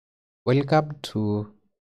Welcome to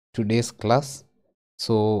today's class.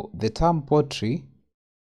 So the term poultry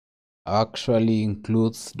actually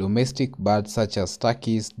includes domestic birds such as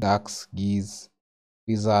turkeys, ducks, geese,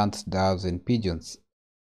 pheasants, doves, and pigeons.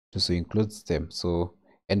 It also includes them.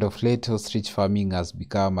 And of late, ostrich farming has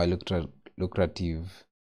become a lucrative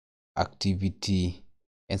activity.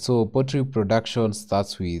 And so poultry production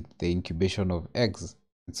starts with the incubation of eggs.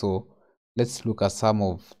 And so let's look at some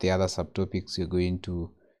of the other subtopics you're going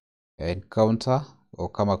to encounter or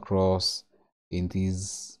come across in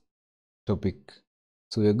this topic.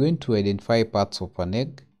 So we're going to identify parts of an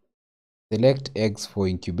egg, select eggs for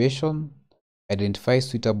incubation, identify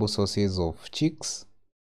suitable sources of chicks,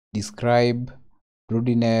 describe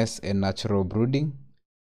broodiness and natural brooding,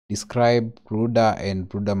 describe brooder and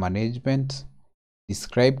brooder management,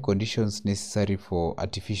 describe conditions necessary for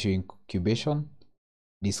artificial incubation,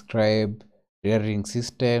 describe rearing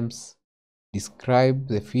systems, describe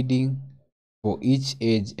the feeding for each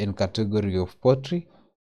age and category of poultry,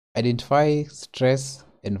 identify stress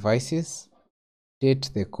and vices,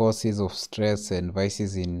 state the causes of stress and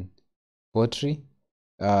vices in poultry,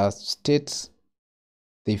 state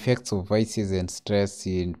the effects of vices and stress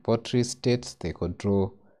in poultry, state the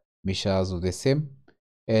control measures of the same,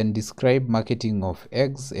 and describe marketing of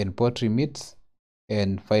eggs and poultry meats,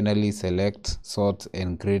 and finally select, sort,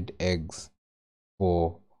 and grade eggs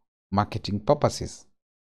for marketing purposes.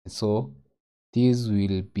 So these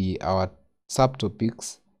will be our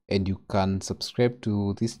subtopics, and you can subscribe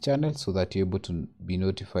to this channel so that you're able to be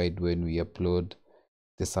notified when we upload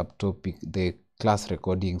the class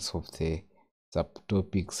recordings of the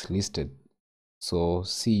subtopics listed. So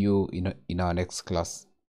see you in our next class.